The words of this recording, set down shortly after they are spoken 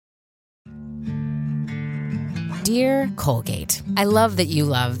Dear Colgate, I love that you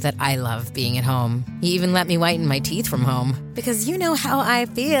love that I love being at home. You even let me whiten my teeth from home. Because you know how I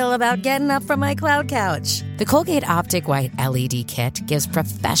feel about getting up from my cloud couch. The Colgate Optic White LED Kit gives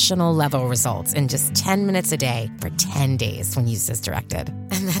professional-level results in just 10 minutes a day for 10 days when used as directed.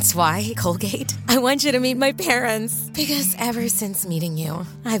 And that's why, Colgate, I want you to meet my parents. Because ever since meeting you,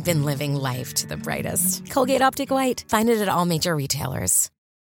 I've been living life to the brightest. Colgate Optic White. Find it at all major retailers.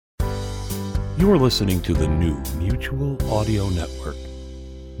 You are listening to the new Mutual Audio Network.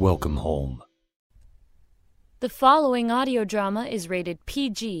 Welcome home. The following audio drama is rated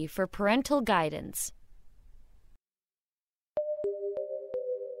PG for parental guidance.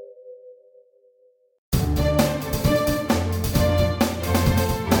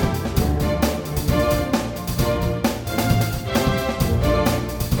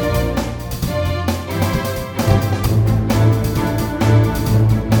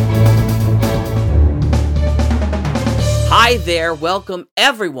 Hi there, welcome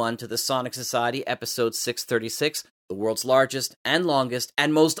everyone to the Sonic Society episode 636, the world's largest and longest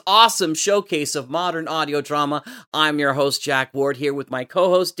and most awesome showcase of modern audio drama. I'm your host, Jack Ward, here with my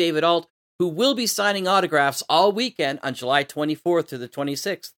co-host, David Alt, who will be signing autographs all weekend on July 24th to the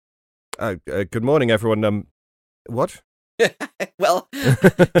 26th. Good morning, everyone. What? Well,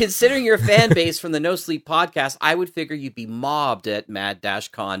 considering your fan base from the No Sleep podcast, I would figure you'd be mobbed at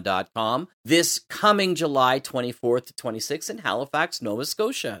mad-con.com this coming July 24th to 26th in Halifax, Nova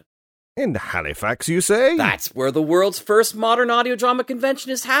Scotia. In Halifax, you say? That's where the world's first modern audio drama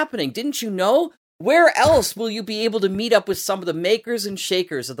convention is happening. Didn't you know? Where else will you be able to meet up with some of the makers and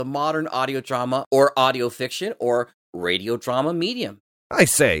shakers of the modern audio drama or audio fiction or radio drama medium? I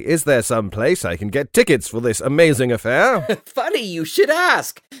say, is there some place I can get tickets for this amazing affair? Funny you should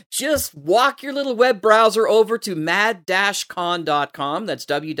ask. Just walk your little web browser over to mad-con.com. That's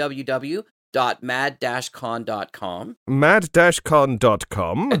www.mad-con.com.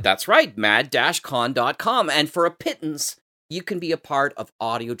 Mad-con.com? That's right, mad-con.com. And for a pittance, you can be a part of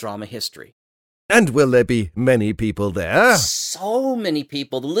audio drama history. And will there be many people there? So many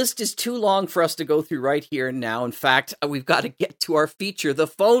people. The list is too long for us to go through right here and now. In fact, we've got to get to our feature, The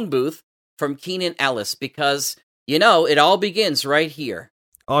Phone Booth from Keenan Ellis, because, you know, it all begins right here.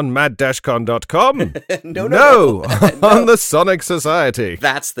 On mad-con.com? No. On the Sonic Society.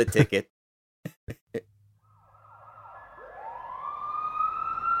 That's the ticket.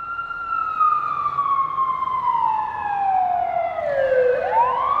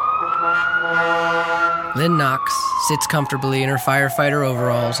 Lynn Knox sits comfortably in her firefighter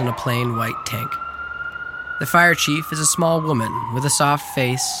overalls and a plain white tank. The fire chief is a small woman with a soft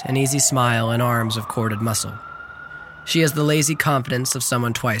face, an easy smile, and arms of corded muscle. She has the lazy confidence of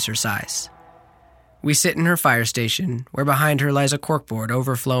someone twice her size. We sit in her fire station, where behind her lies a corkboard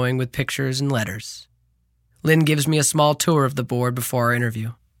overflowing with pictures and letters. Lynn gives me a small tour of the board before our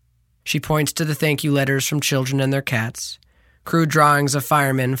interview. She points to the thank you letters from children and their cats, crude drawings of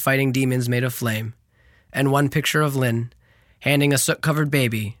firemen fighting demons made of flame, and one picture of Lynn handing a soot-covered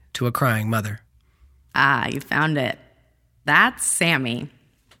baby to a crying mother. Ah, you found it. That's Sammy.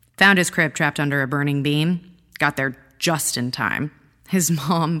 Found his crib trapped under a burning beam. Got there just in time. His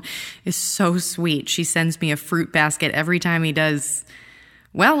mom is so sweet. She sends me a fruit basket every time he does,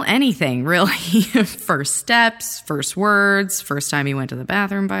 well, anything, really. First steps, first words, first time he went to the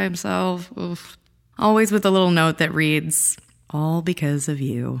bathroom by himself. Oof. Always with a little note that reads, "All because of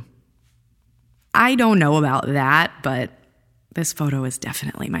you." I don't know about that, but this photo is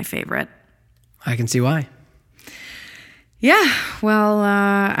definitely my favorite. I can see why. Yeah, well,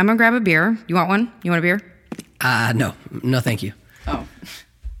 I'm gonna grab a beer. You want one? You want a beer? No, thank you. Oh,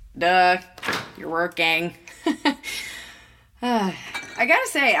 duh, you're working. I gotta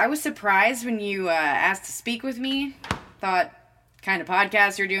say, I was surprised when you asked to speak with me. Thought, kind of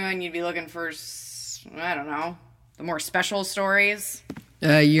podcast you're doing, you'd be looking for, I don't know, the more special stories.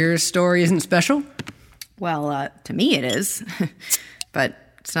 Your story isn't special? Well, to me it is, but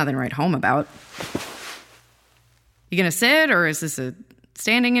it's nothing to write home about. You gonna sit, or is this a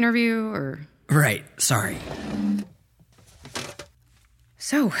standing interview, or? Right, sorry.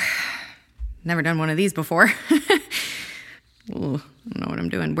 So, never done one of these before. Ooh, I don't know what I'm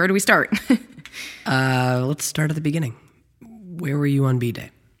doing. Where do we start? Let's start at the beginning. Where were you on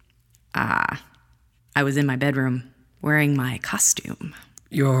B-Day? I was in my bedroom wearing my costume.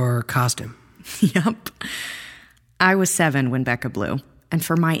 Your costume? Yup. I was 7 when Becca blew, and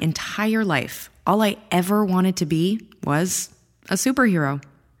for my entire life, all I ever wanted to be was a superhero.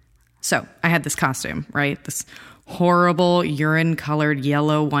 So I had this costume, right? This horrible urine-colored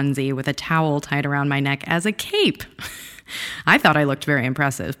yellow onesie with a towel tied around my neck as a cape. I thought I looked very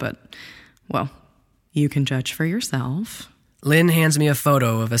impressive, but, well, You can judge for yourself. Lynn hands me a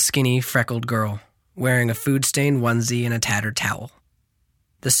photo of a skinny, freckled girl, wearing a food-stained onesie and a tattered towel.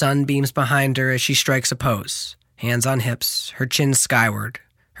 The sun beams behind her as she strikes a pose, hands on hips, her chin skyward,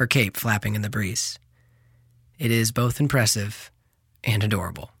 her cape flapping in the breeze. It is both impressive and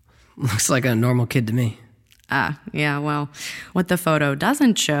adorable. Looks like a normal kid to me. Yeah, well, what the photo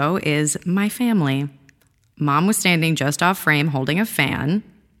doesn't show is my family. Mom was standing just off frame holding a fan.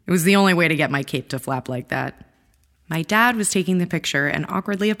 It was the only way to get my cape to flap like that. My dad was taking the picture and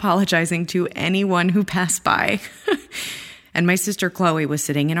awkwardly apologizing to anyone who passed by. And my sister Chloe was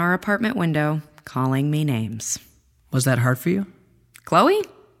sitting in our apartment window, calling me names. Was that hard for you? Chloe?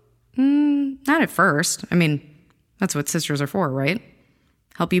 Not at first. I mean, that's what sisters are for, right?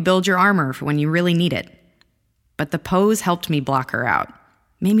 Help you build your armor for when you really need it. But the pose helped me block her out.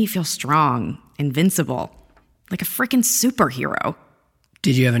 Made me feel strong, invincible, like a freaking superhero.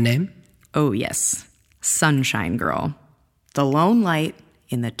 Did you have a name? Oh, yes. Sunshine Girl. The lone light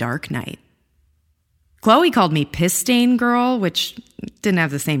in the dark night. Chloe called me Piss Stain Girl, which didn't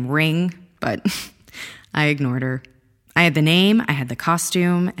have the same ring, but I ignored her. I had the name, I had the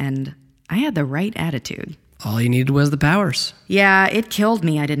costume, and I had the right attitude. All you needed was the powers. Yeah, it killed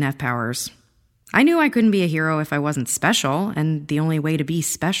me I didn't have powers. I knew I couldn't be a hero if I wasn't special, and the only way to be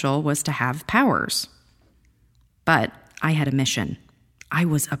special was to have powers. But I had a mission. I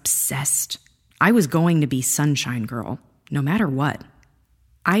was obsessed. I was going to be Sunshine Girl, no matter what.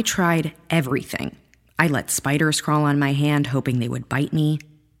 I tried everything. I let spiders crawl on my hand, hoping they would bite me,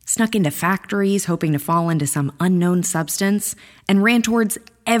 snuck into factories, hoping to fall into some unknown substance, and ran towards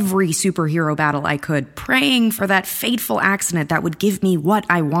every superhero battle I could, praying for that fateful accident that would give me what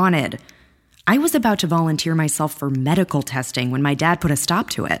I wanted. I was about to volunteer myself for medical testing when my dad put a stop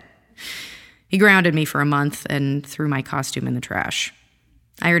to it. He grounded me for a month and threw my costume in the trash.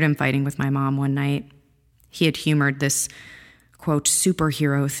 I heard him fighting with my mom one night. He had humored this, quote,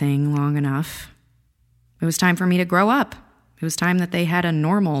 superhero thing long enough. It was time for me to grow up. It was time that they had a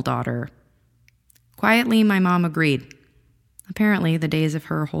normal daughter. Quietly, my mom agreed. Apparently, the days of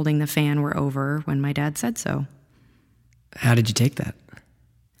her holding the fan were over when my dad said so. How did you take that?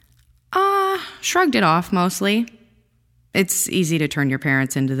 Shrugged it off, mostly. It's easy to turn your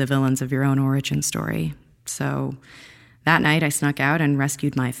parents into the villains of your own origin story. So that night, I snuck out and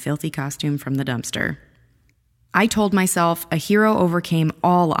rescued my filthy costume from the dumpster. I told myself a hero overcame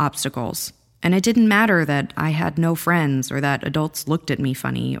all obstacles, and it didn't matter that I had no friends or that adults looked at me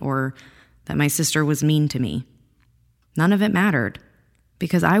funny or that my sister was mean to me. None of it mattered,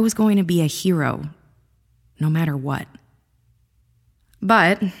 because I was going to be a hero, no matter what.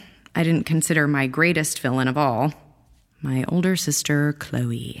 But I didn't consider my greatest villain of all, my older sister,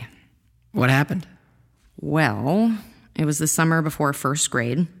 Chloe. What happened? Well, it was the summer before first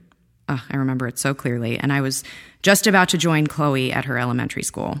grade. I remember it so clearly, and I was just about to join Chloe at her elementary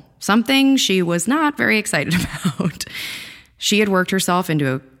school, something she was not very excited about. She had worked herself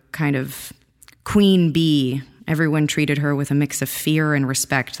into a kind of queen bee. Everyone treated her with a mix of fear and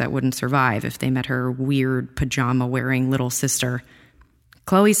respect that wouldn't survive if they met her weird pajama-wearing little sister.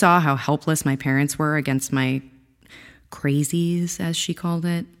 Chloe saw how helpless my parents were against my crazies, as she called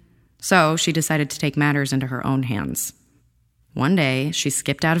it. So she decided to take matters into her own hands. One day, she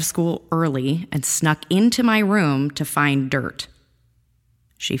skipped out of school early and snuck into my room to find dirt.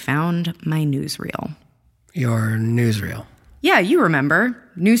 She found my newsreel. Your newsreel? Yeah, you remember.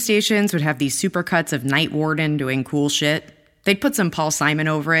 News stations would have these supercuts of Night Warden doing cool shit. They'd put some Paul Simon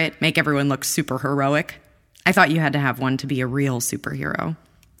over it, make everyone look super heroic. I thought you had to have one to be a real superhero.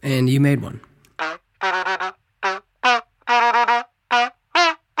 And you made one.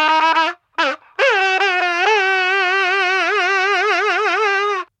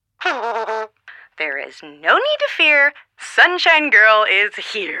 There is no need to fear. Sunshine Girl is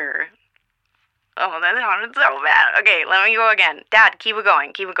here. Oh, that sounded so bad. Okay, let me go again. Dad, keep it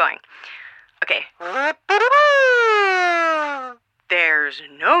going. Keep it going. Okay. There's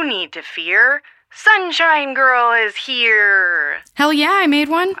no need to fear. Sunshine Girl is here. Hell yeah, I made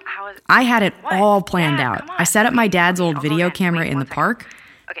one. I had it all planned out. I set up my dad's old video camera in the park.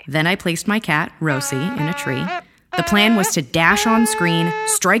 Then I placed my cat, Rosie, in a tree. The plan was to dash on screen,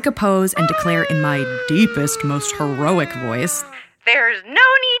 strike a pose, and declare in my deepest, most heroic voice, "There's no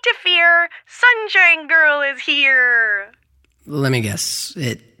need to fear. Sunshine Girl is here." Let me guess,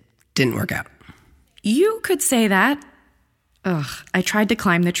 it didn't work out. You could say that. I tried to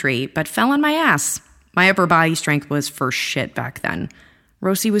climb the tree, but fell on my ass. My upper body strength was for shit back then.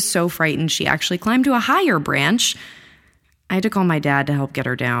 Rosie was so frightened she actually climbed to a higher branch. I had to call my dad to help get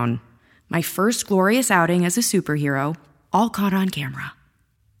her down. My first glorious outing as a superhero, all caught on camera.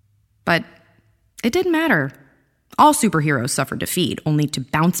 But It didn't matter. All superheroes suffer defeat, only to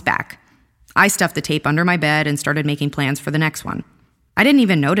bounce back. I stuffed the tape under my bed and started making plans for the next one. I didn't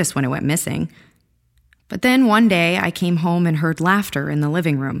even notice when it went missing. But then one day I came home and heard laughter in the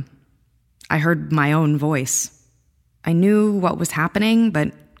living room. I heard my own voice. I knew what was happening,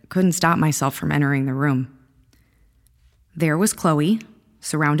 but couldn't stop myself from entering the room. There was Chloe,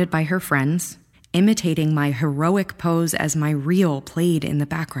 surrounded by her friends, imitating my heroic pose as my reel played in the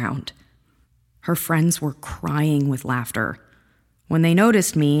background. Her friends were crying with laughter. When they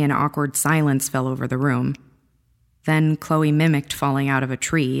noticed me, an awkward silence fell over the room. Then Chloe mimicked falling out of a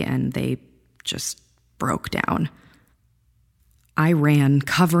tree, and they just broke down. I ran,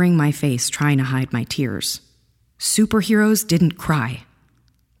 covering my face, trying to hide my tears. Superheroes didn't cry,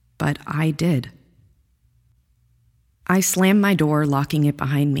 but I did. I slammed my door, locking it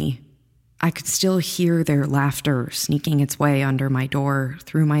behind me. I could still hear their laughter sneaking its way under my door,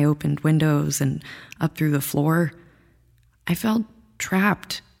 through my opened windows, and up through the floor. I felt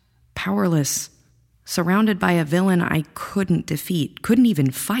trapped, powerless, surrounded by a villain I couldn't defeat, couldn't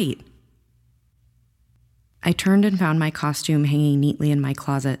even fight. I turned and found my costume hanging neatly in my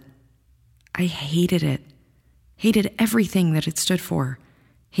closet. I hated it. Hated everything that it stood for.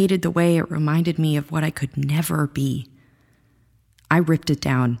 Hated the way it reminded me of what I could never be. I ripped it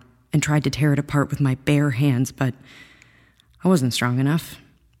down and tried to tear it apart with my bare hands, but I wasn't strong enough.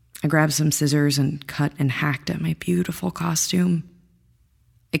 I grabbed some scissors and cut and hacked at my beautiful costume.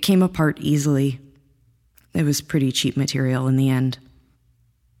 It came apart easily. It was pretty cheap material in the end.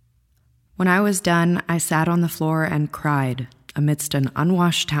 When I was done, I sat on the floor and cried amidst an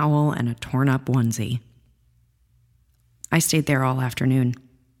unwashed towel and a torn-up onesie. I stayed there all afternoon.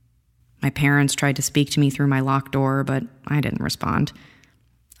 My parents tried to speak to me through my locked door, but I didn't respond.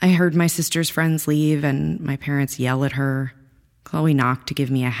 I heard my sister's friends leave and my parents yell at her. Chloe knocked to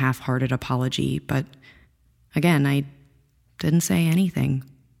give me a half-hearted apology, but again, I didn't say anything.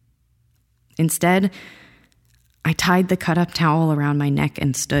 Instead, I tied the cut-up towel around my neck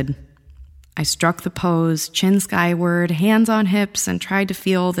and stood. I struck the pose, chin skyward, hands on hips, and tried to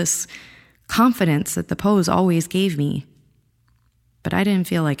feel this confidence that the pose always gave me. But I didn't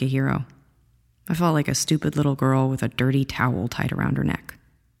feel like a hero. I felt like a stupid little girl with a dirty towel tied around her neck.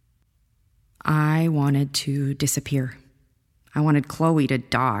 I wanted to disappear. I wanted Chloe to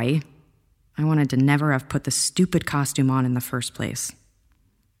die. I wanted to never have put the stupid costume on in the first place.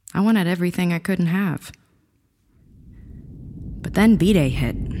 I wanted everything I couldn't have. But then B-Day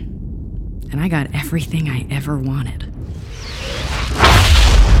hit, and I got everything I ever wanted.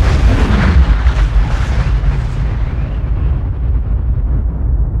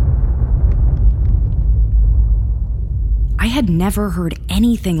 I had never heard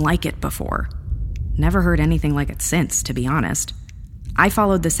anything like it before. Never heard anything like it since, to be honest. I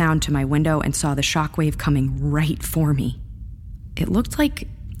followed the sound to my window and saw the shockwave coming right for me. It looked like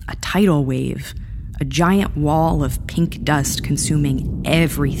a tidal wave, a giant wall of pink dust consuming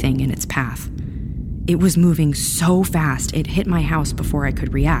everything in its path. It was moving so fast it hit my house before I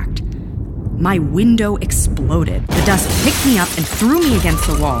could react. My window exploded. The dust picked me up and threw me against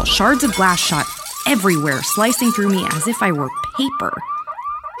the wall. Shards of glass shot everywhere, slicing through me as if I were paper.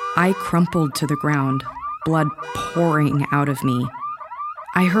 I crumpled to the ground, blood pouring out of me.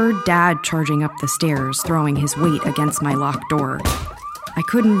 I heard Dad charging up the stairs, throwing his weight against my locked door. I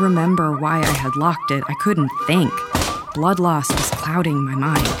couldn't remember why I had locked it. I couldn't think. Blood loss was clouding my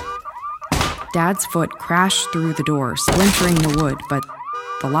mind. Dad's foot crashed through the door, splintering the wood, but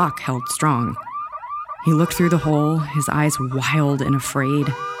the lock held strong. He looked through the hole, his eyes wild and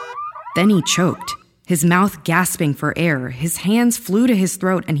afraid. Then he choked, his mouth gasping for air. His hands flew to his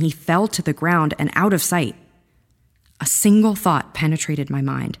throat and he fell to the ground and out of sight. A single thought penetrated my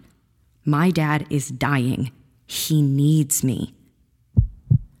mind. My dad is dying. He needs me.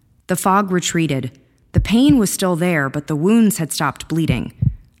 The fog retreated. The pain was still there, but the wounds had stopped bleeding.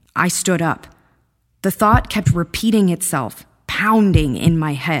 I stood up. The thought kept repeating itself, pounding in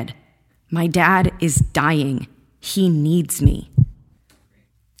my head. My dad is dying. He needs me.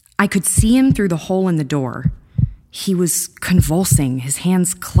 I could see him through the hole in the door. He was convulsing, his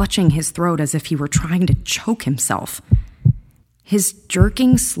hands clutching his throat as if he were trying to choke himself. His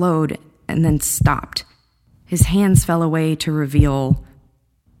jerking slowed and then stopped. His hands fell away to reveal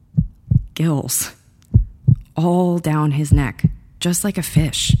gills all down his neck, just like a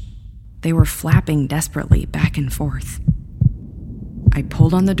fish. They were flapping desperately back and forth. I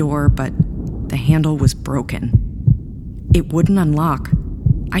pulled on the door, but the handle was broken. It wouldn't unlock.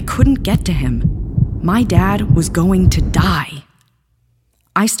 I couldn't get to him. My dad was going to die.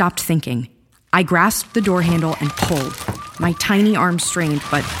 I stopped thinking. I grasped the door handle and pulled. My tiny arm strained,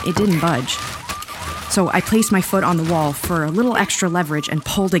 but it didn't budge. So I placed my foot on the wall for a little extra leverage and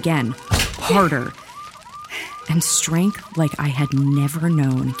pulled again, harder. And strength like I had never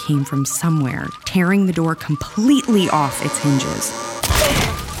known came from somewhere, tearing the door completely off its hinges.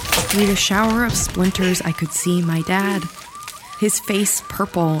 Through the shower of splinters, I could see my dad. His face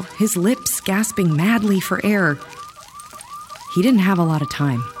purple, his lips gasping madly for air. He didn't have a lot of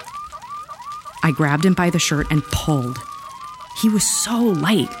time. I grabbed him by the shirt and pulled. He was so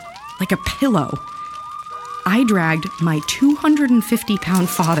light, like a pillow. I dragged my 250-pound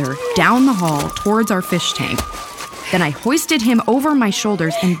father down the hall towards our fish tank. Then I hoisted him over my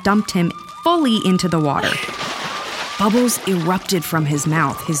shoulders and dumped him fully into the water. Bubbles erupted from his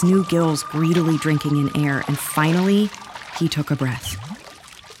mouth, his new gills greedily drinking in air, and finally, he took a breath.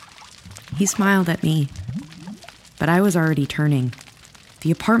 He smiled at me, but I was already turning. The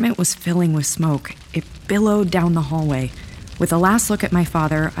apartment was filling with smoke. It billowed down the hallway. With a last look at my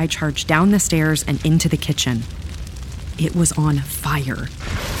father, I charged down the stairs and into the kitchen. It was on fire.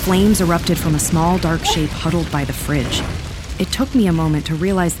 Flames erupted from a small, dark shape huddled by the fridge. It took me a moment to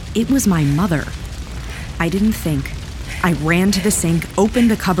realize it was my mother. I didn't think. I ran to the sink, opened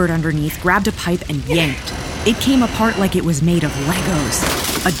the cupboard underneath, grabbed a pipe, and yanked. It came apart like it was made of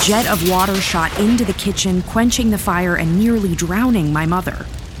Legos. A jet of water shot into the kitchen, quenching the fire and nearly drowning my mother.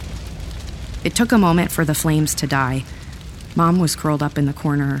 It took a moment for the flames to die. Mom was curled up in the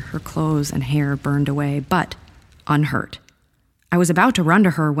corner, her clothes and hair burned away, but unhurt. I was about to run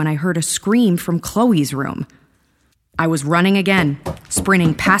to her when I heard a scream from Chloe's room. I was running again,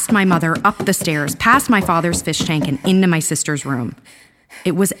 sprinting past my mother, up the stairs, past my father's fish tank, and into my sister's room.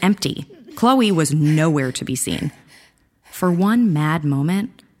 It was empty. Chloe was nowhere to be seen. For one mad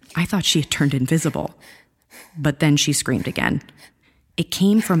moment, I thought she had turned invisible. But then she screamed again. It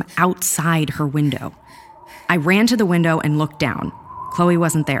came from outside her window. I ran to the window and looked down. Chloe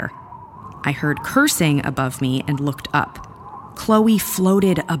wasn't there. I heard cursing above me and looked up. Chloe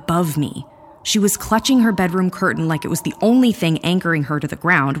floated above me. She was clutching her bedroom curtain like it was the only thing anchoring her to the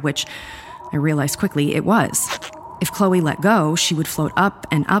ground, which I realized quickly it was. If Chloe let go, she would float up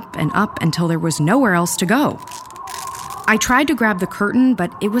and up and up until there was nowhere else to go. I tried to grab the curtain,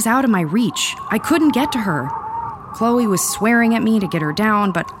 but it was out of my reach. I couldn't get to her. Chloe was swearing at me to get her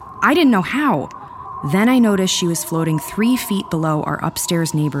down, but I didn't know how. Then I noticed she was floating 3 feet below our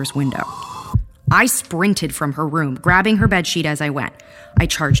upstairs neighbor's window. I sprinted from her room, grabbing her bedsheet as I went. I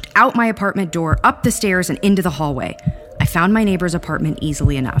charged out my apartment door, up the stairs, and into the hallway. I found my neighbor's apartment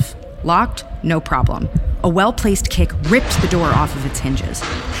easily enough. Locked? No problem. A well-placed kick ripped the door off of its hinges.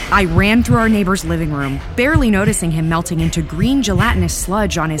 I ran through our neighbor's living room, barely noticing him melting into green gelatinous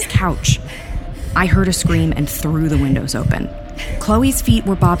sludge on his couch. I heard a scream and threw the windows open. Chloe's feet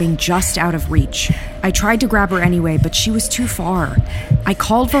were bobbing just out of reach. I tried to grab her anyway, but she was too far. I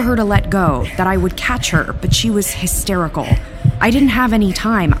called for her to let go, that I would catch her, but she was hysterical. I didn't have any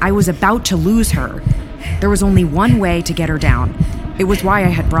time. I was about to lose her. There was only one way to get her down. It was why I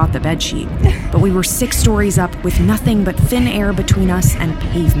had brought the bedsheet. But we were 6 stories up with nothing but thin air between us and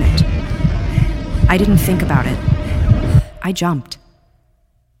pavement. I didn't think about it. I jumped.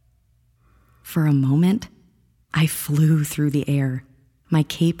 For a moment, I flew through the air, my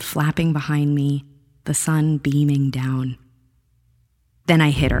cape flapping behind me, the sun beaming down. Then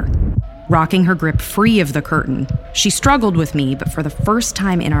I hit her, rocking her grip free of the curtain. She struggled with me, but for the first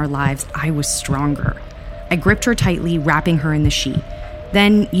time in our lives, I was stronger. I gripped her tightly, wrapping her in the sheet.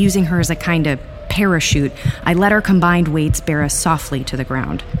 Then, using her as a kind of parachute, I let our combined weights bear us softly to the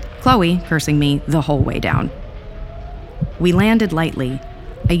ground, Chloe cursing me the whole way down. We landed lightly.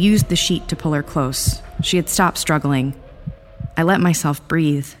 I used the sheet to pull her close. She had stopped struggling. I let myself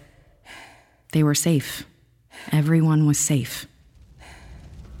breathe. They were safe. Everyone was safe.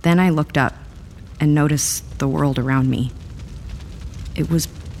 Then I looked up and noticed the world around me. It was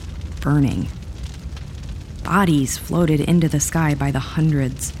burning. Bodies floated into the sky by the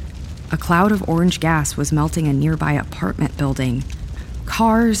hundreds. A cloud of orange gas was melting a nearby apartment building.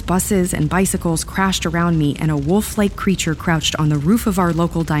 Cars, buses, and bicycles crashed around me, and a wolf-like creature crouched on the roof of our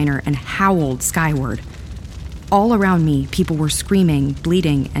local diner and howled skyward. All around me, people were screaming,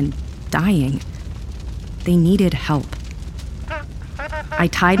 bleeding, and dying. They needed help. I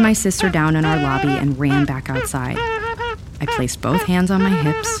tied my sister down in our lobby and ran back outside. I placed both hands on my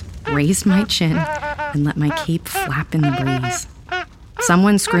hips, raised my chin, and let my cape flap in the breeze.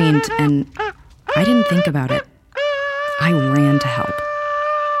 Someone screamed, and I didn't think about it. I ran to help.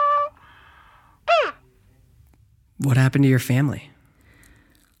 What happened to your family?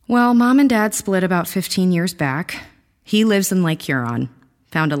 Well, Mom and Dad split about 15 years back. He lives in Lake Huron.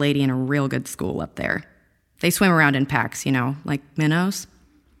 Found a lady in a real good school up there. They swim around in packs, like minnows.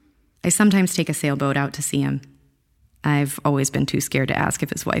 I sometimes take a sailboat out to see him. I've always been too scared to ask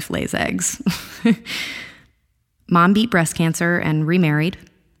if his wife lays eggs. Mom beat breast cancer and remarried.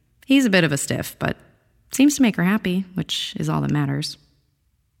 He's a bit of a stiff, but seems to make her happy, which is all that matters.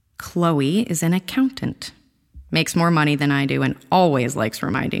 Chloe is an accountant. Makes more money than I do and always likes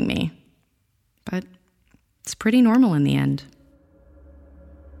reminding me. But it's pretty normal in the end.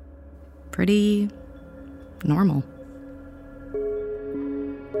 Pretty normal.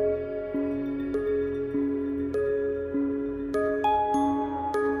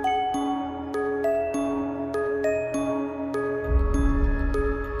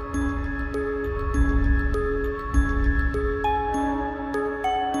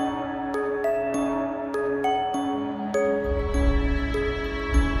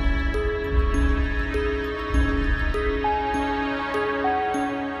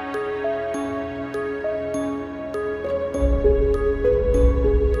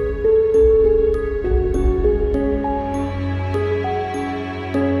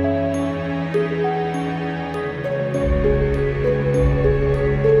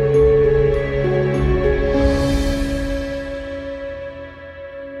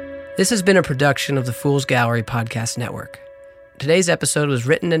 This has been a production of the Fool's Gallery Podcast Network. Today's episode was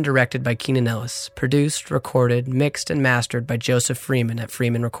written and directed by Keenan Ellis, produced, recorded, mixed, and mastered by Joseph Freeman at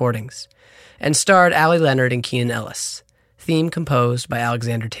Freeman Recordings, and starred Allie Leonard and Keenan Ellis. Theme composed by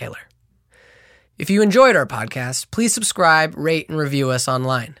Alexander Taylor. If you enjoyed our podcast, please subscribe, rate, and review us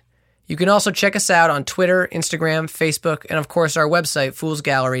online. You can also check us out on Twitter, Instagram, Facebook, and of course our website,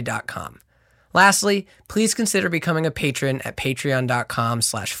 foolsgallery.com. Lastly, please consider becoming a patron at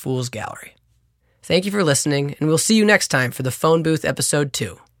patreon.com/foolsgallery. Thank you for listening, and we'll see you next time for the Phone Booth Episode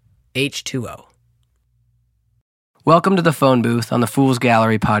 2, H2O. Welcome to the Phone Booth on the Fool's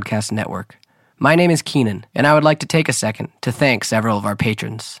Gallery Podcast Network. My name is Keenan, and I would like to take a second to thank several of our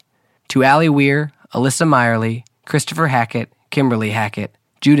patrons. To Allie Weir, Alyssa Meyerly, Christopher Hackett, Kimberly Hackett,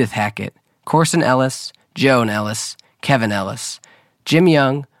 Judith Hackett, Corson Ellis, Joan Ellis, Kevin Ellis, Jim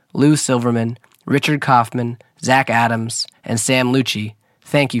Young, Lou Silverman, Richard Kaufman, Zach Adams, and Sam Lucci,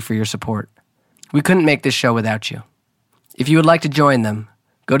 thank you for your support. We couldn't make this show without you. If you would like to join them,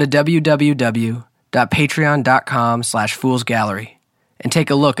 go to www.patreon.com/foolsgallery and take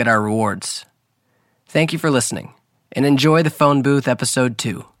a look at our rewards. Thank you for listening, and enjoy the Phone Booth Episode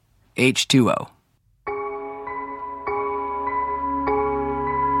 2, H2O.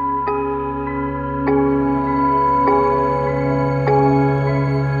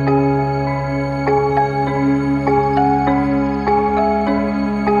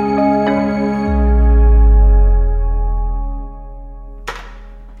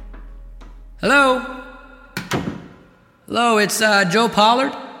 Hello, it's Joe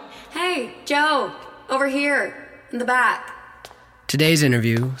Pollard. Hey, Joe, over here, in the back. Today's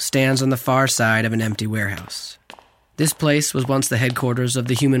interview stands on the far side of an empty warehouse. This place was once the headquarters of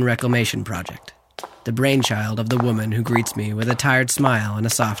the Human Reclamation Project, the brainchild of the woman who greets me with a tired smile and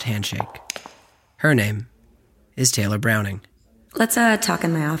a soft handshake. Her name is Taylor Browning. Let's talk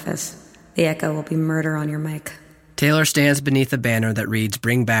in my office. The echo will be murder on your mic. Taylor stands beneath a banner that reads,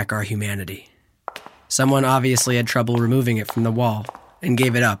 "Bring back our humanity." Someone obviously had trouble removing it from the wall and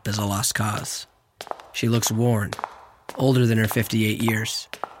gave it up as a lost cause. She looks worn, older than her 58 years.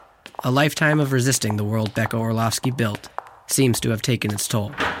 A lifetime of resisting the world Becca Orlovsky built seems to have taken its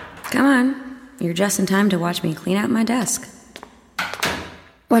toll. Come on, you're just in time to watch me clean out my desk.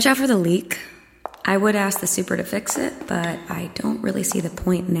 Watch out for the leak. I would ask the super to fix it, but I don't really see the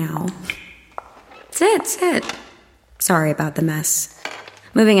point now. Sit. Sorry about the mess.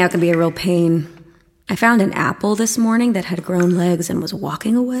 Moving out can be a real pain. I found an apple this morning that had grown legs and was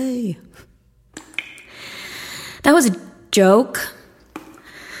walking away. That was a joke.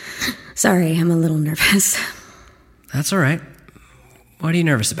 Sorry, I'm a little nervous. That's all right. What are you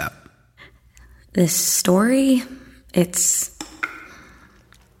nervous about? This story, it's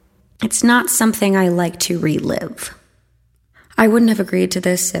not something I like to relive. I wouldn't have agreed to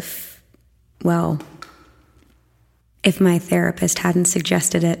this if my therapist hadn't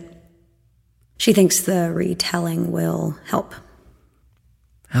suggested it. She thinks the retelling will help.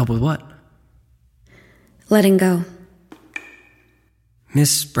 Help with what? Letting go.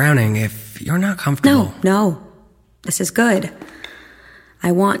 Miss Browning, if you're not comfortable... No. This is good.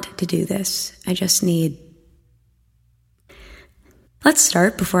 I want to do this. I just need... Let's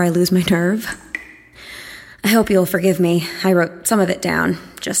start before I lose my nerve. I hope you'll forgive me. I wrote some of it down,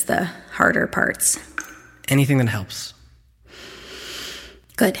 just the harder parts. Anything that helps.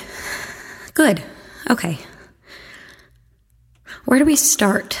 Good. Okay. Where do we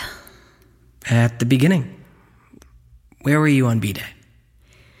start? At the beginning. Where were you on B-Day?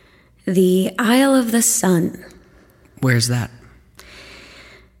 The Isle of the Sun. Where's that?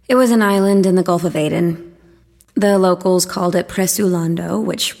 It was an island in the Gulf of Aden. The locals called it Presulando,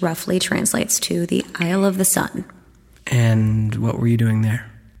 which roughly translates to the Isle of the Sun. And what were you doing there?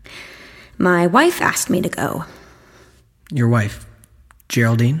 My wife asked me to go. Your wife,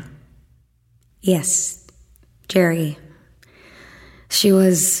 Geraldine? Yes, Jerry. She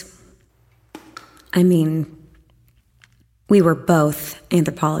was... we were both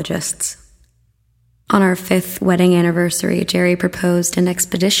anthropologists. On our 5th wedding anniversary, Jerry proposed an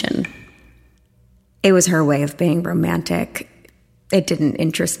expedition. It was her way of being romantic. It didn't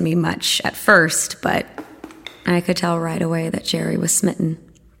interest me much at first, but I could tell right away that Jerry was smitten.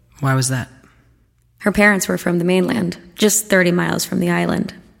 Why was that? Her parents were from the mainland, just 30 miles from the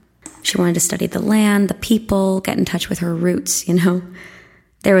island. She wanted to study the land, the people, get in touch with her roots, you know.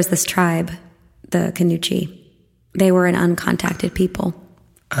 There was this tribe, the Canuchi. They were an uncontacted people.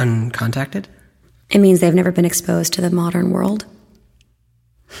 Uncontacted? It means they've never been exposed to the modern world.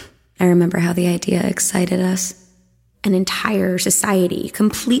 I remember how the idea excited us. An entire society,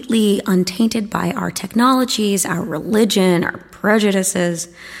 completely untainted by our technologies, our religion, our prejudices.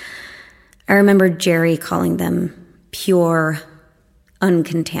 I remember Jerry calling them pure,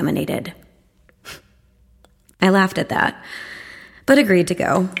 uncontaminated. I laughed at that, but agreed to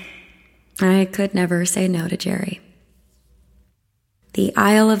go. I could never say no to Jerry. The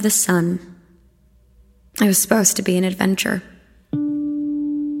Isle of the Sun. It was supposed to be an adventure.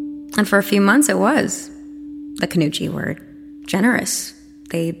 And for a few months it was. The Canuchi were generous.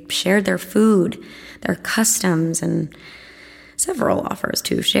 They shared their food, their customs, and several offers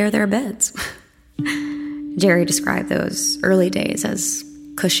to share their beds. Jerry described those early days as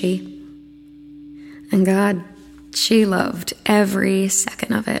cushy. And God, she loved every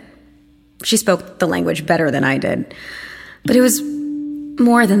second of it. She spoke the language better than I did. But it was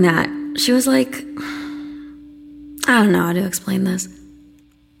more than that. She was like... I don't know how to explain this.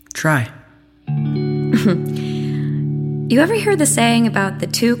 Try. You ever hear the saying about the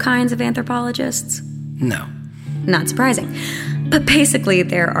 2 kinds of anthropologists? No. Not surprising. But basically,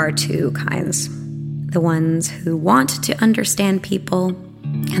 there are 2 kinds. The ones who want to understand people,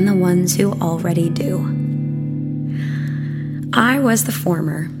 and the ones who already do. I was the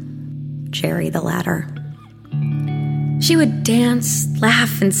former, Jerry the latter. She would dance,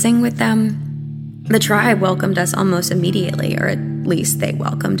 laugh, and sing with them. The tribe welcomed us almost immediately, or at least they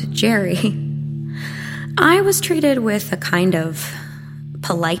welcomed Jerry. I was treated with a kind of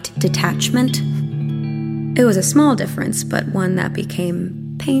polite detachment. It was a small difference, but one that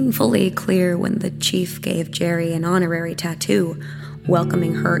became painfully clear when the chief gave Jerry an honorary tattoo,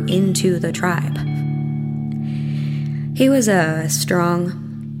 welcoming her into the tribe. He was a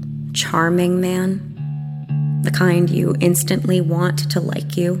strong, charming man, the kind you instantly want to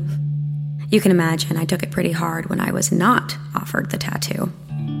like you. You can imagine I took it pretty hard when I was not offered the tattoo.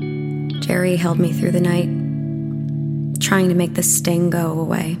 Jerry held me through the night, trying to make the sting go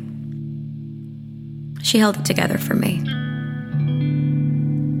away. She held it together for me.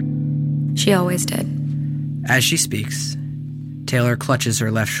 She always did. As she speaks, Taylor clutches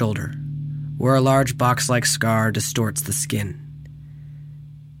her left shoulder, where a large box-like scar distorts the skin.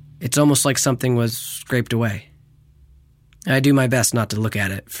 It's almost like something was scraped away. I do my best not to look at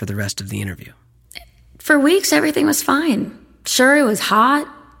it for the rest of the interview. For weeks, everything was fine. Sure, it was hot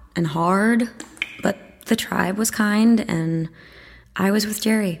and hard, but the tribe was kind, and I was with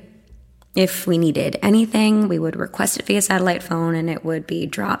Jerry. If we needed anything, we would request it via satellite phone, and it would be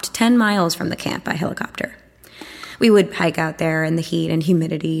dropped 10 miles from the camp by helicopter. We would hike out there in the heat and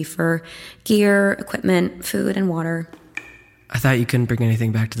humidity for gear, equipment, food, and water. I thought you couldn't bring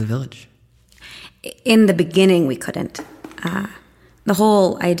anything back to the village. In the beginning, we couldn't. The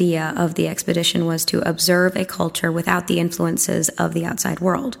whole idea of the expedition was to observe a culture without the influences of the outside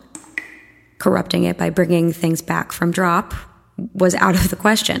world. Corrupting it by bringing things back from drop was out of the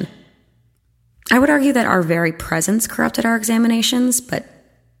question. I would argue that our very presence corrupted our examinations, but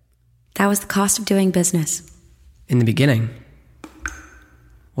that was the cost of doing business. In the beginning,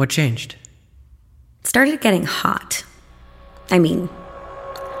 what changed? It started getting hot. I mean,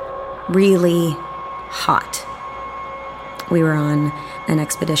 really hot. We were on an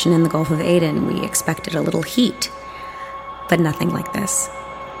expedition in the Gulf of Aden. We expected a little heat, but nothing like this.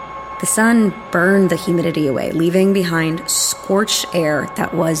 The sun burned the humidity away, leaving behind scorched air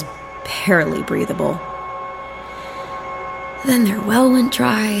that was barely breathable. Then their well went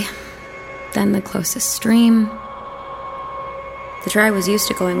dry, then the closest stream. The tribe was used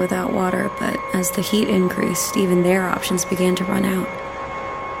to going without water, but as the heat increased, even their options began to run out.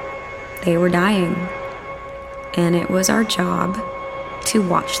 They were dying, and it was our job to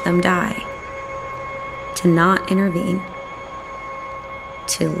watch them die, to not intervene,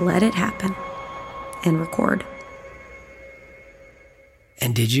 to let it happen and record.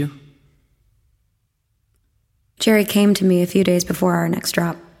 And did you? Jerry came to me a few days before our next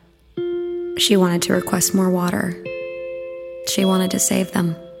drop. She wanted to request more water. She wanted to save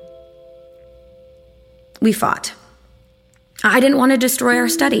them. We fought. I didn't want to destroy our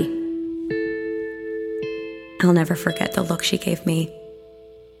study. I'll never forget the look she gave me.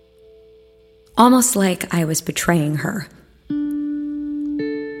 Almost like I was betraying her.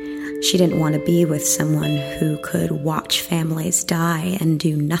 She didn't want to be with someone who could watch families die and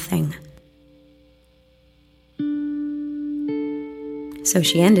do nothing. So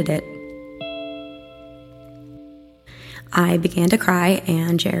she ended it. I began to cry,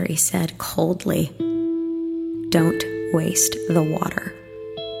 and Jerry said coldly, "Don't waste the water."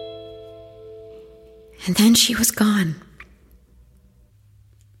 And then she was gone.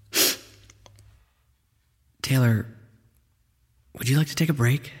 Taylor, would you like to take a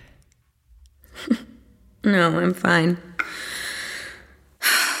break? No, I'm fine.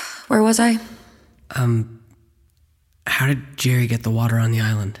 Where was I? How did Jerry get the water on the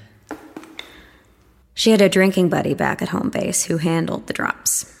island? She had a drinking buddy back at home base who handled the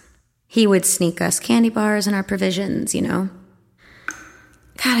drops. He would sneak us candy bars and our provisions, you know.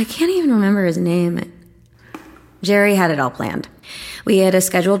 God, I can't even remember his name. Jerry had it all planned. We had a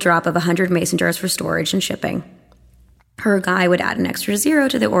scheduled drop of 100 mason jars for storage and shipping. Her guy would add an extra 0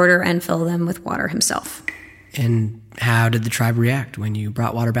 to the order and fill them with water himself. And how did the tribe react when you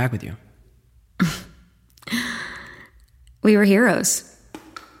brought water back with you? We were heroes.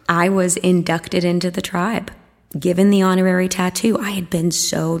 I was inducted into the tribe, given the honorary tattoo I had been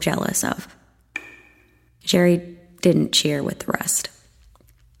so jealous of. Jerry didn't cheer with the rest.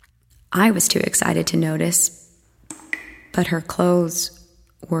 I was too excited to notice, but her clothes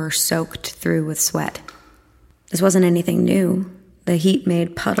were soaked through with sweat. This wasn't anything new. The heat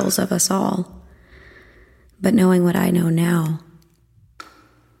made puddles of us all. But knowing what I know now,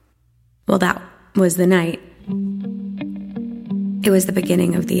 well, that was the night. It was the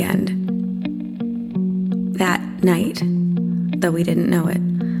beginning of the end. That night, though we didn't know it,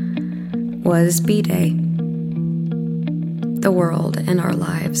 was B-Day. The world and our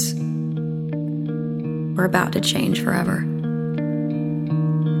lives were about to change forever.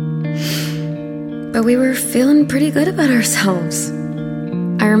 But we were feeling pretty good about ourselves.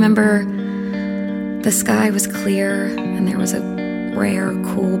 I remember the sky was clear and there was a rare,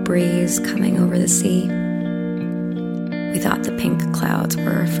 cool breeze coming over the sea. We thought the pink clouds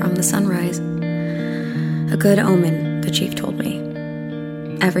were from the sunrise. A good omen, the chief told me.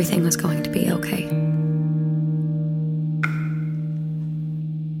 Everything was going to be okay.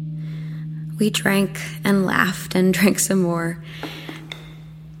 We drank and laughed and drank some more.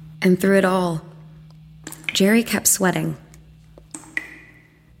 And through it all, Jerry kept sweating.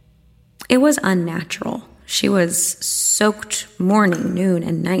 It was unnatural. She was soaked morning, noon,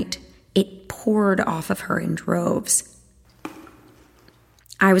 and night. It poured off of her in droves.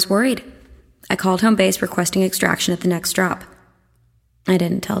 I was worried. I called home base requesting extraction at the next drop. I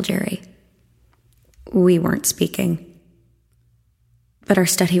didn't tell Jerry. We weren't speaking. But our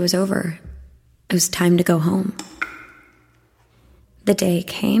study was over. It was time to go home. The day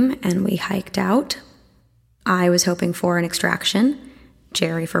came and we hiked out. I was hoping for an extraction,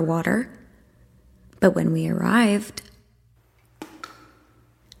 Jerry for water. But when we arrived,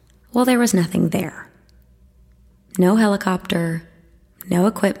 well, there was nothing there. No helicopter, no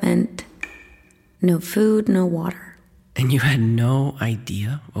equipment, no food, no water. And you had no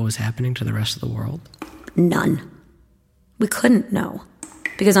idea what was happening to the rest of the world? None. We couldn't know,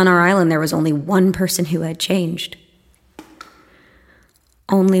 because on our island there was only one person who had changed.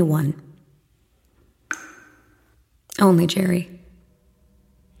 Only one. Only Jerry.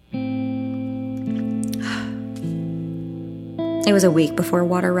 It was a week before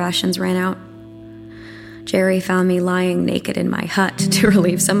water rations ran out. Jerry found me lying naked in my hut to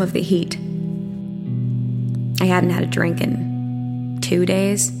relieve some of the heat. I hadn't had a drink in 2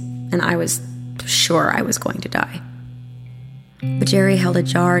 days, and I was sure I was going to die. But Jerry held a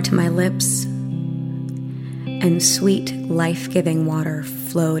jar to my lips, and sweet, life-giving water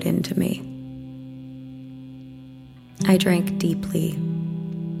flowed into me. I drank deeply,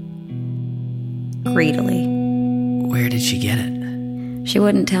 greedily. Where did she get it? She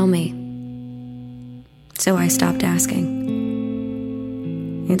wouldn't tell me. So I stopped asking.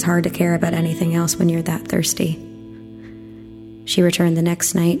 It's hard to care about anything else when you're that thirsty. She returned the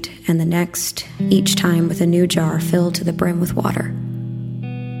next night and the next, each time with a new jar filled to the brim with water.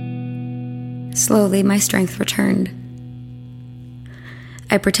 Slowly, my strength returned.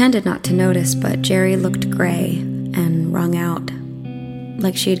 I pretended not to notice, but Jerry looked gray and wrung out,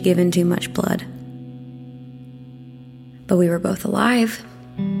 like she had given too much blood. But we were both alive,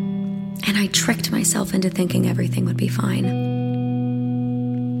 and I tricked myself into thinking everything would be fine.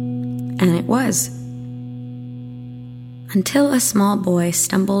 And it was. Until a small boy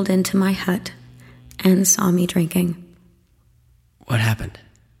stumbled into my hut and saw me drinking. What happened?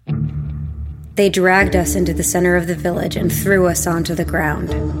 They dragged us into the center of the village and threw us onto the ground.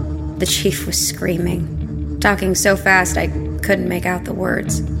 The chief was screaming, talking so fast I couldn't make out the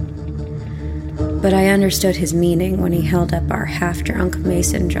words. But I understood his meaning when he held up our half-drunk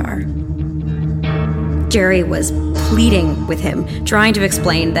mason jar. Jerry was pleading with him, trying to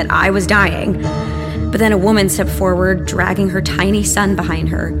explain that I was dying. But then a woman stepped forward, dragging her tiny son behind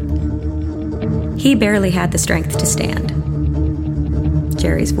her. He barely had the strength to stand.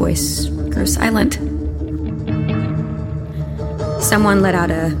 Jerry's voice grew silent. Someone let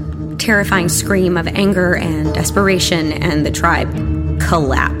out a terrifying scream of anger and desperation, and the tribe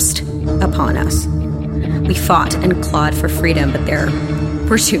collapsed upon us. We fought and clawed for freedom, but there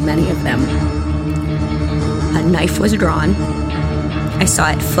were too many of them. A knife was drawn. I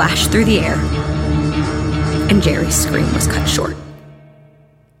saw it flash through the air, and Jerry's scream was cut short.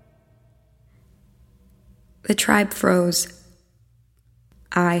 The tribe froze.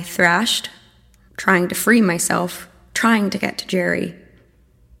 I thrashed, trying to free myself, trying to get to Jerry.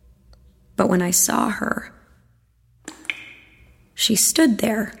 But when I saw her, she stood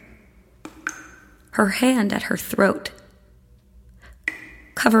there, her hand at her throat,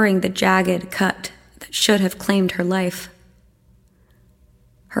 covering the jagged cut that should have claimed her life.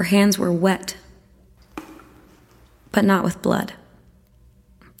 Her hands were wet, but not with blood.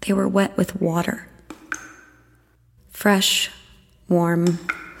 They were wet with water. Fresh, warm,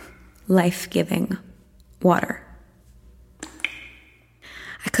 life-giving water.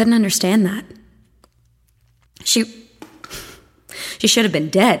 I couldn't understand that. She should have been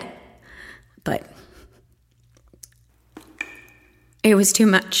dead, but it was too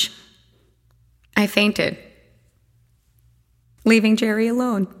much. I fainted, leaving Jerry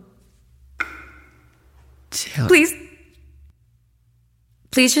alone. Taylor. Please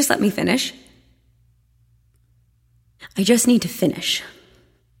just let me finish. I just need to finish.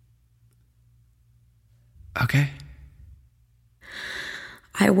 Okay.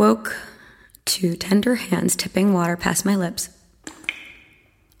 I woke to tender hands tipping water past my lips.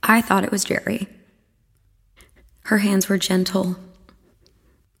 I thought it was Jerry. Her hands were gentle,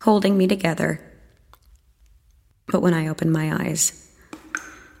 holding me together. But when I opened my eyes,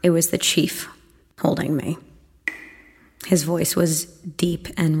 it was the chief holding me. His voice was deep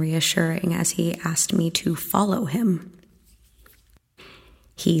and reassuring as he asked me to follow him.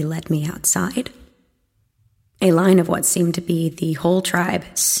 He led me outside. A line of what seemed to be the whole tribe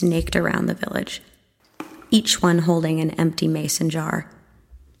snaked around the village, each one holding an empty mason jar.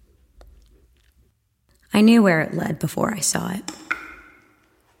 I knew where it led before I saw it.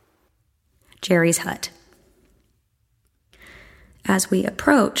 Jerry's hut. As we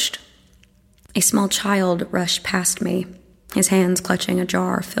approached, a small child rushed past me, his hands clutching a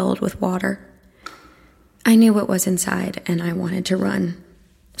jar filled with water. I knew what was inside, and I wanted to run,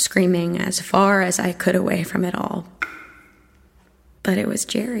 screaming as far as I could away from it all. But it was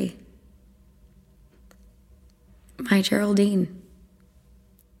Jerry. My Geraldine.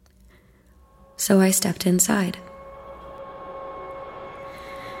 So I stepped inside.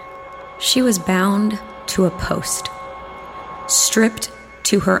 She was bound to a post, stripped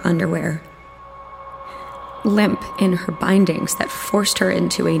to her underwear, limp in her bindings that forced her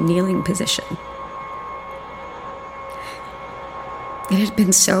into a kneeling position. It had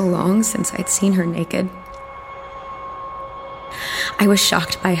been so long since I'd seen her naked. I was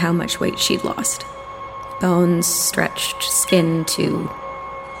shocked by how much weight she'd lost. Bones stretched, skin to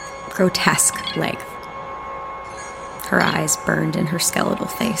grotesque length. Her eyes burned in her skeletal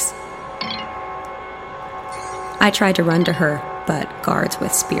face. I tried to run to her, but guards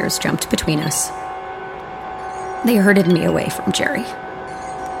with spears jumped between us. They herded me away from Jerry,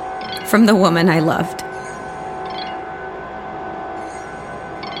 from the woman I loved.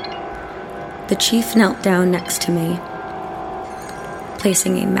 The chief knelt down next to me,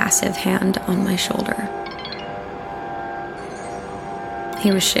 placing a massive hand on my shoulder.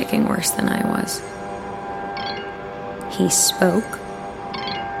 He was shaking worse than I was. He spoke.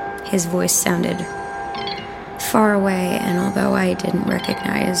 His voice sounded far away, and although I didn't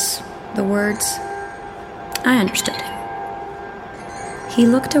recognize the words, I understood him. He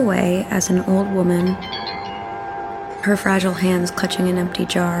looked away as an old woman, her fragile hands clutching an empty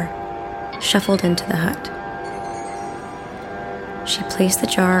jar, shuffled into the hut. She placed the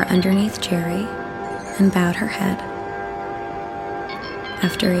jar underneath Jerry and bowed her head.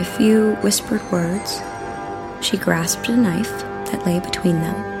 After a few whispered words, she grasped a knife that lay between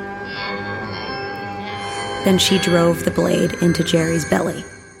them. Then she drove the blade into Jerry's belly.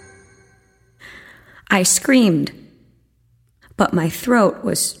 I screamed, but my throat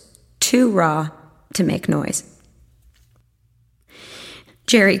was too raw to make noise.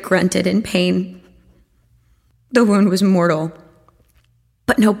 Jerry grunted in pain. The wound was mortal,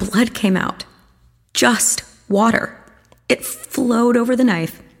 but no blood came out, just water. It flowed over the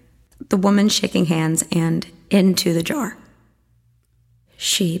knife, the woman shaking hands, and into the jar.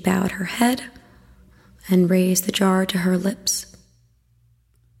 She bowed her head and raised the jar to her lips.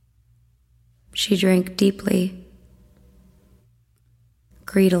 She drank deeply,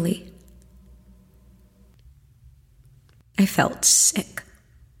 greedily. I felt sick.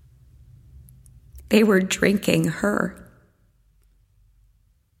 They were drinking her.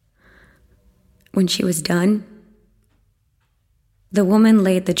 When she was done, the woman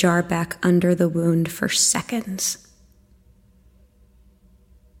laid the jar back under the wound for seconds.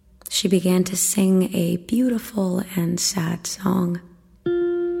 She began to sing a beautiful and sad song.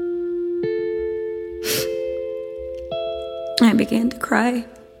 I began to cry.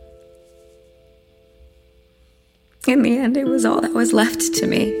 In the end, it was all that was left to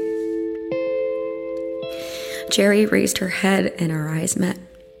me. Jerry raised her head and our eyes met.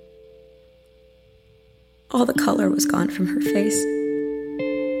 All the color was gone from her face.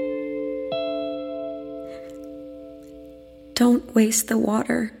 "Don't waste the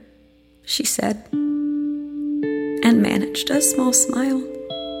water," she said, and managed a small smile.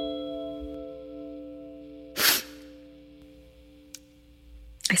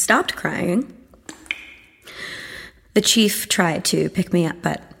 I stopped crying. The chief tried to pick me up,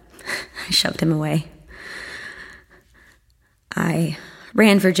 but I shoved him away. I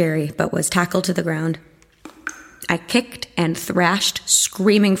ran for Jerry, but was tackled to the ground. I kicked and thrashed,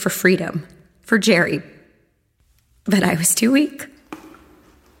 screaming for freedom, for Jerry. But I was too weak.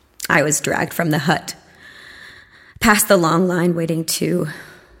 I was dragged from the hut, past the long line waiting to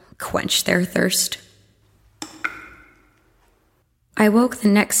quench their thirst. I woke the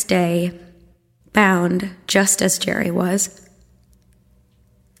next day, bound just as Jerry was.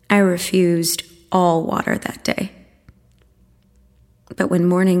 I refused all water that day. But when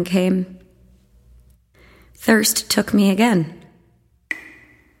morning came, thirst took me again.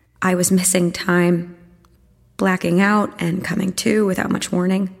 I was missing time, blacking out and coming to without much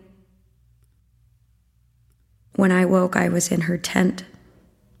warning. When I woke, I was in her tent,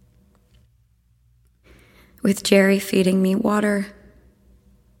 with Jerry feeding me water,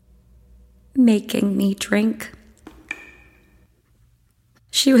 making me drink.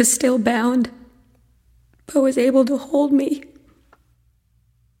 She was still bound, but was able to hold me.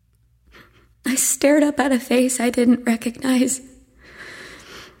 I stared up at a face I didn't recognize.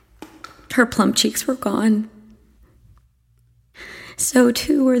 Her plump cheeks were gone. So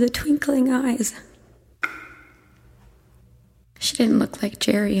too were the twinkling eyes. She didn't look like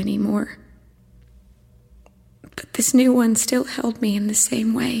Jerry anymore. But this new one still held me in the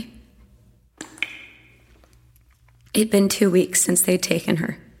same way. It'd been 2 weeks since they'd taken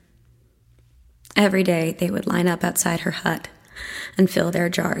her. Every day they would line up outside her hut and fill their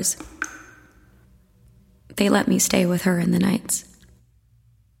jars. They let me stay with her in the nights.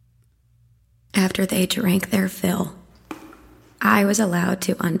 After they drank their fill, I was allowed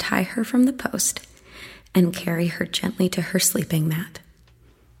to untie her from the post and carry her gently to her sleeping mat.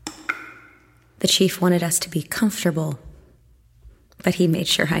 The chief wanted us to be comfortable, but he made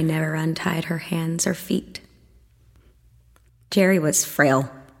sure I never untied her hands or feet. Jerry was frail.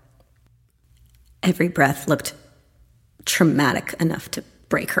 Every breath looked traumatic enough to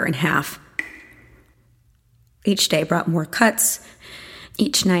break her in half. Each day brought more cuts.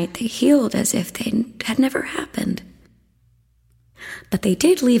 Each night they healed as if they had never happened. But they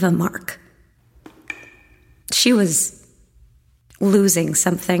did leave a mark. She was losing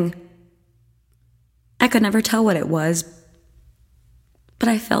something. I could never tell what it was, but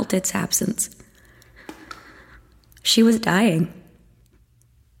I felt its absence. She was dying.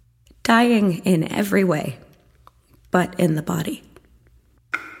 Dying in every way, but in the body.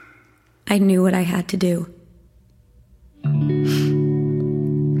 I knew what I had to do.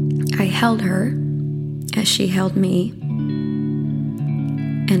 I held her as she held me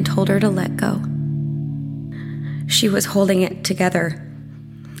and told her to let go. She was holding it together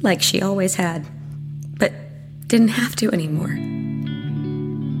like she always had, but didn't have to anymore.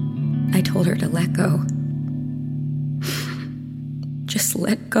 I told her to let go. Just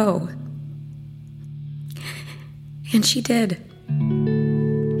let go. And she did.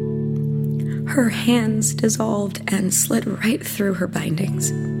 Her hands dissolved and slid right through her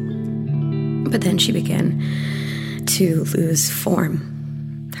bindings. But then she began to lose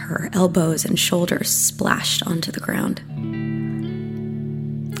form. Her elbows and shoulders splashed onto the ground.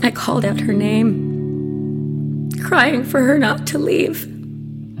 I called out her name, crying for her not to leave.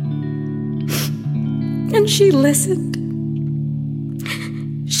 And she listened.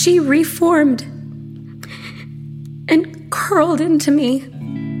 She reformed and curled into me.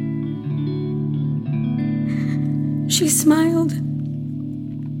 She smiled,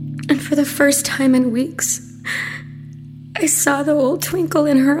 and for the first time in weeks, I saw the old twinkle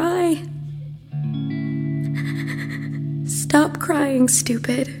in her eye. "Stop crying,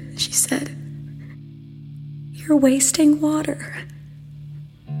 stupid," she said. "You're wasting water."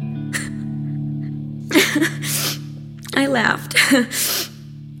 I laughed.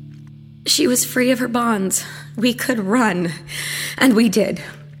 She was free of her bonds. We could run. And we did.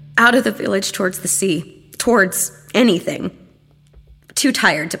 Out of the village towards the sea. Towards anything. Too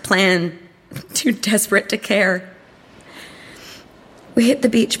tired to plan. Too desperate to care. We hit the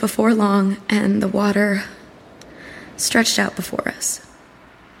beach before long, and the water stretched out before us.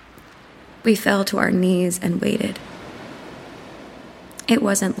 We fell to our knees and waited. It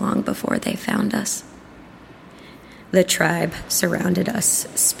wasn't long before they found us. The tribe surrounded us,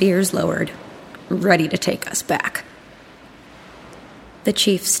 spears lowered, ready to take us back. The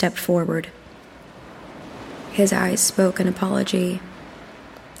chief stepped forward. His eyes spoke an apology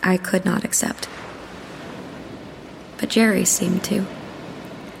I could not accept. But Jerry seemed to.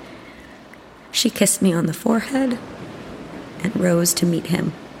 She kissed me on the forehead and rose to meet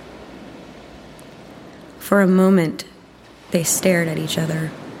him. For a moment, they stared at each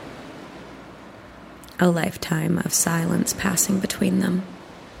other. A lifetime of silence passing between them.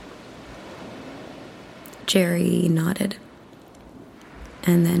 Jerry nodded,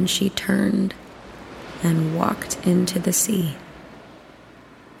 and then she turned and walked into the sea.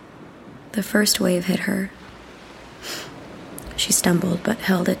 The first wave hit her. She stumbled but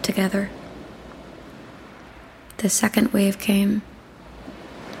held it together. The second wave came,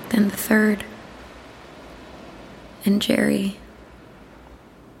 then the third, and Jerry,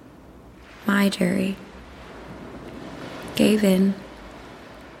 my Jerry, gave in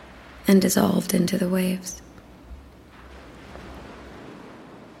and dissolved into the waves.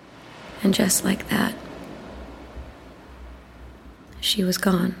 And just like that, she was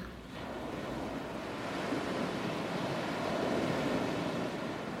gone.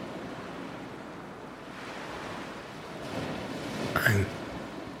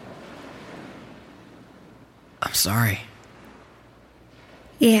 I'm sorry.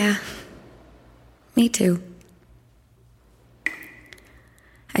 Yeah, me too.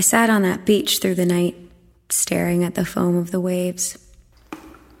 I sat on that beach through the night, staring at the foam of the waves.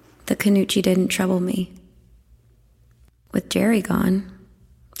 The Canucci didn't trouble me. With Jerry gone,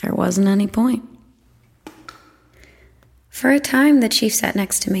 there wasn't any point. For a time, the chief sat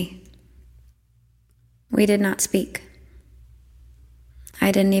next to me. We did not speak.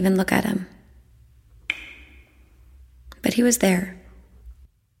 I didn't even look at him. But he was there.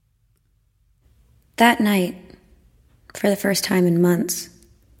 That night, for the first time in months,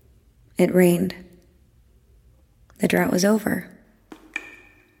 it rained. The drought was over.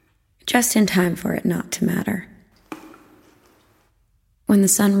 Just in time for it not to matter. When the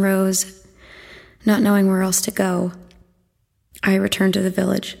sun rose, not knowing where else to go, I returned to the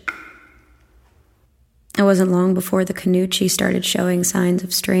village. It wasn't long before the Canucci started showing signs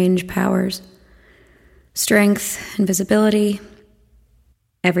of strange powers. Strength, invisibility,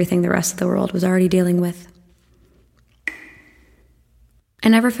 everything the rest of the world was already dealing with. I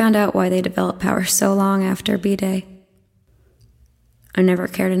never found out why they developed power so long after B-Day. I never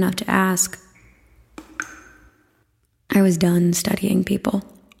cared enough to ask. I was done studying people.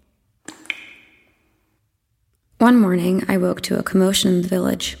 One morning, I woke to a commotion in the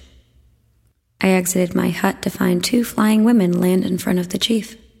village. I exited my hut to find 2 flying women land in front of the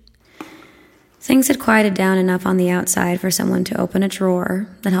chief. Things had quieted down enough on the outside for someone to open a drawer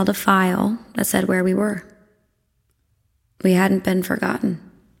that held a file that said where we were. We hadn't been forgotten.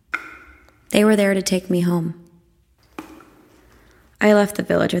 They were there to take me home. I left the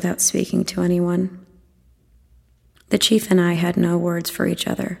village without speaking to anyone. The chief and I had no words for each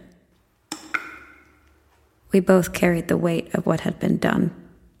other. We both carried the weight of what had been done.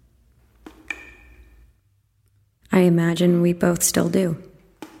 I imagine we both still do.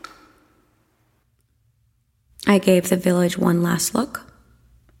 I gave the village one last look,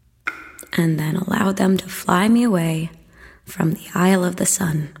 and then allowed them to fly me away from the Isle of the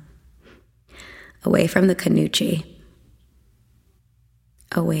Sun, away from the Canucci,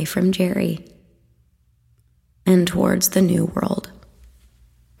 away from Jerry and towards the new world.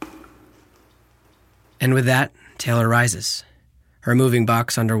 And with that, Taylor rises, her moving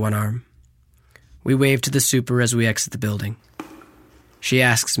box under one arm. We wave to the super as we exit the building. She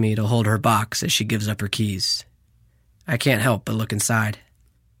asks me to hold her box as she gives up her keys. I can't help but look inside.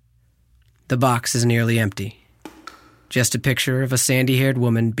 The box is nearly empty. Just a picture of a sandy-haired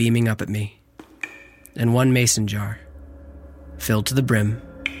woman beaming up at me, and one mason jar, filled to the brim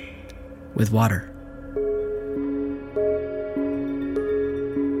with water.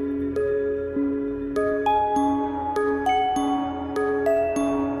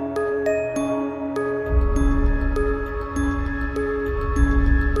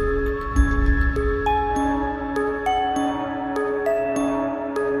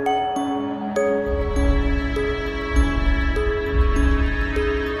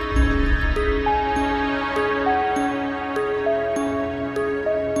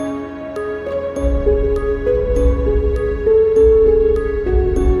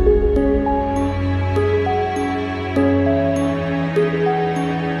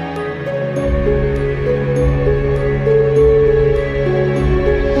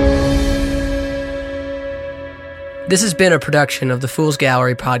 This has been a production of the Fool's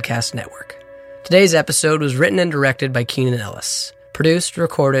Gallery Podcast Network. Today's episode was written and directed by Keenan Ellis, produced,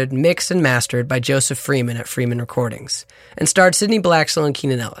 recorded, mixed, and mastered by Joseph Freeman at Freeman Recordings, and starred Sidney Blacksell and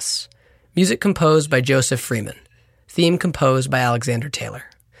Keenan Ellis. Music composed by Joseph Freeman. Theme composed by Alexander Taylor.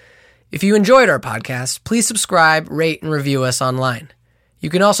 If you enjoyed our podcast, please subscribe, rate, and review us online. You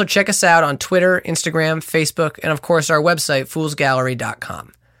can also check us out on Twitter, Instagram, Facebook, and of course our website,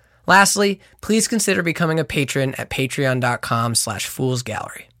 foolsgallery.com. Lastly, please consider becoming a patron at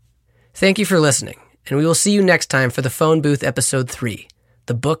patreon.com/foolsgallery. Thank you for listening, and we will see you next time for the Phone Booth Episode 3,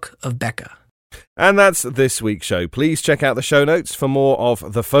 The Book of Becca. And that's this week's show. Please check out the show notes for more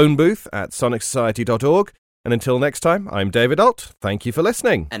of The Phone Booth at sonicsociety.org. And until next time, I'm David Alt. Thank you for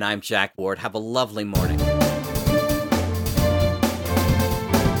listening. And I'm Jack Ward. Have a lovely morning.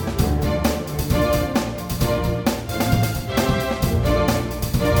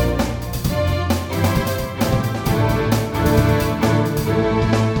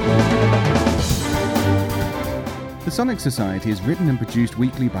 The Sonic Society is written and produced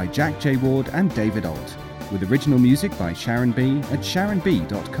weekly by Jack J. Ward and David Alt, with original music by Sharon B. at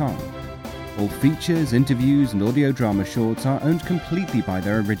sharonb.com. All features, interviews, and audio drama shorts are owned completely by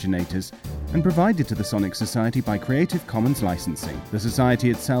their originators and provided to the Sonic Society by Creative Commons licensing. The Society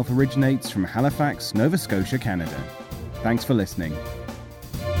itself originates from Halifax, Nova Scotia, Canada. Thanks for listening.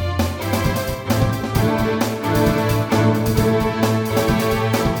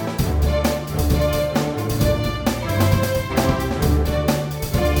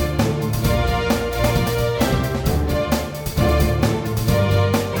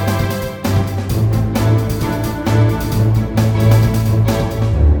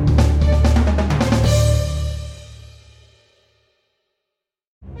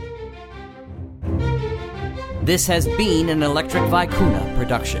 This has been an Electric Vicuna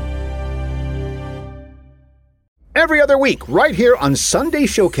production. Every other week, right here on Sunday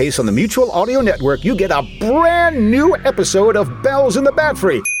Showcase on the Mutual Audio Network, you get a brand new episode of Bells in the Bat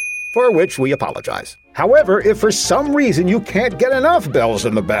Free, for which we apologize. However, if for some reason you can't get enough Bells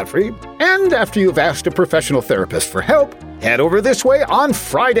in the Bat Free, and after you've asked a professional therapist for help, head over this way on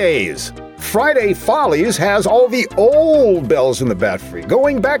Fridays. Friday Follies has all the old Bells in the Bat Free,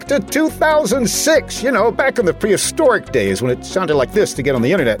 going back to 2006, back in the prehistoric days when it sounded like this to get on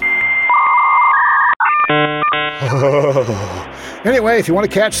the internet. Anyway, if you want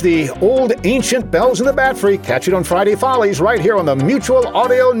to catch the old ancient Bells in the Bat Free, catch it on Friday Follies right here on the Mutual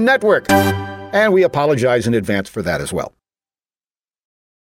Audio Network. And we apologize in advance for that as well.